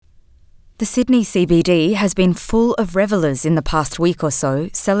The Sydney CBD has been full of revellers in the past week or so,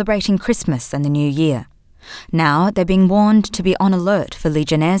 celebrating Christmas and the New Year. Now they're being warned to be on alert for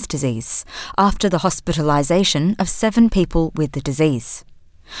Legionnaires disease, after the hospitalisation of 7 people with the disease.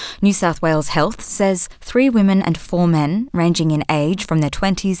 New South Wales Health says 3 women and 4 men, ranging in age from their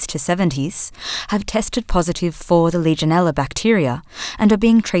 20s to 70s, have tested positive for the Legionella bacteria and are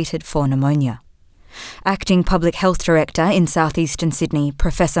being treated for pneumonia. Acting Public Health Director in southeastern Sydney,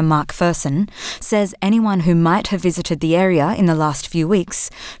 Professor Mark Ferson, says anyone who might have visited the area in the last few weeks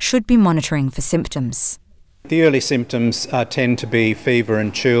should be monitoring for symptoms. The early symptoms tend to be fever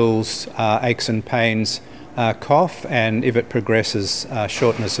and chills, aches and pains, cough, and if it progresses,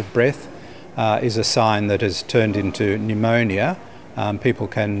 shortness of breath is a sign that has turned into pneumonia. People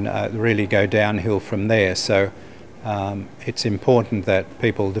can really go downhill from there. So it's important that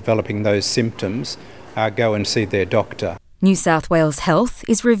people developing those symptoms go and see their doctor. New South Wales Health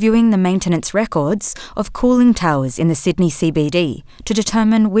is reviewing the maintenance records of cooling towers in the Sydney CBD to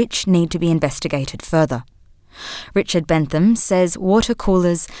determine which need to be investigated further. Richard Bentham says water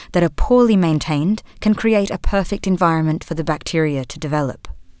coolers that are poorly maintained can create a perfect environment for the bacteria to develop.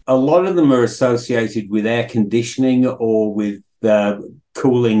 A lot of them are associated with air conditioning or with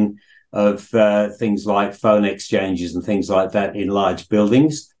cooling of things like phone exchanges and things like that in large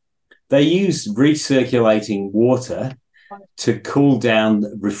buildings. They use recirculating water to cool down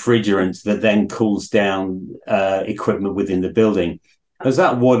refrigerant that then cools down equipment within the building. As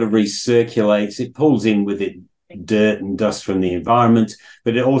that water recirculates, it pulls in with it dirt and dust from the environment,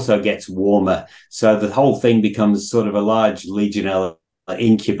 but it also gets warmer. So the whole thing becomes sort of a large Legionella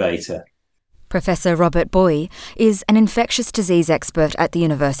incubator. Professor Robert Boy is an infectious disease expert at the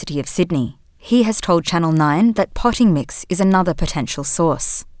University of Sydney. He has told Channel 9 that potting mix is another potential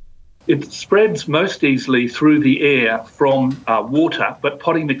source. It spreads most easily through the air from water, but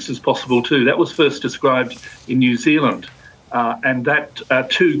potting mix is possible too. That was first described in New Zealand, and that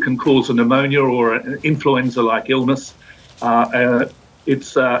too can cause a pneumonia or an influenza-like illness.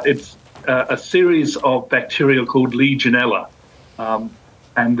 It's a series of bacteria called Legionella,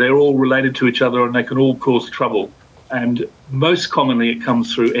 and they're all related to each other and they can all cause trouble. And most commonly it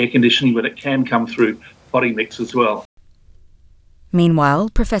comes through air conditioning, but it can come through potting mix as well. Meanwhile,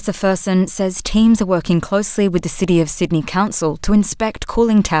 Professor Ferson says teams are working closely with the City of Sydney Council to inspect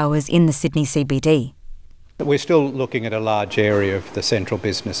cooling towers in the Sydney CBD. We're still looking at a large area of the central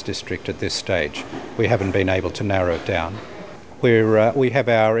business district at this stage. We haven't been able to narrow it down. We have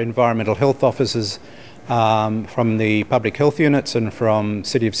our environmental health officers from the public health units and from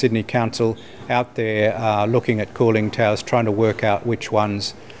City of Sydney Council out there looking at cooling towers, trying to work out which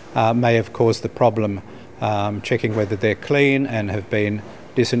ones may have caused the problem, checking whether they're clean and have been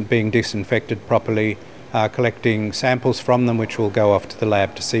being disinfected properly, collecting samples from them which will go off to the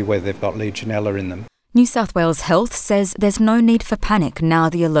lab to see whether they've got Legionella in them. New South Wales Health says there's no need for panic now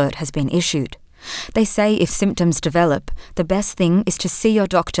the alert has been issued. They say if symptoms develop, the best thing is to see your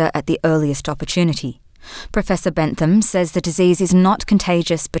doctor at the earliest opportunity. Professor Bentham says the disease is not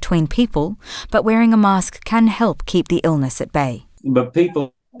contagious between people, but wearing a mask can help keep the illness at bay. But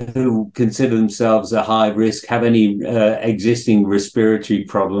people who consider themselves a high risk, have any existing respiratory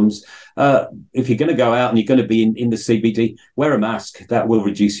problems, if you're going to go out and you're going to be in the CBD, wear a mask. That will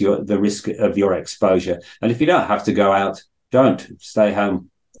reduce the risk of your exposure. And if you don't have to go out, don't. Stay home.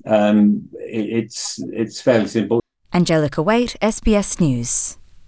 It's fairly simple. Angelica Waite, SBS News.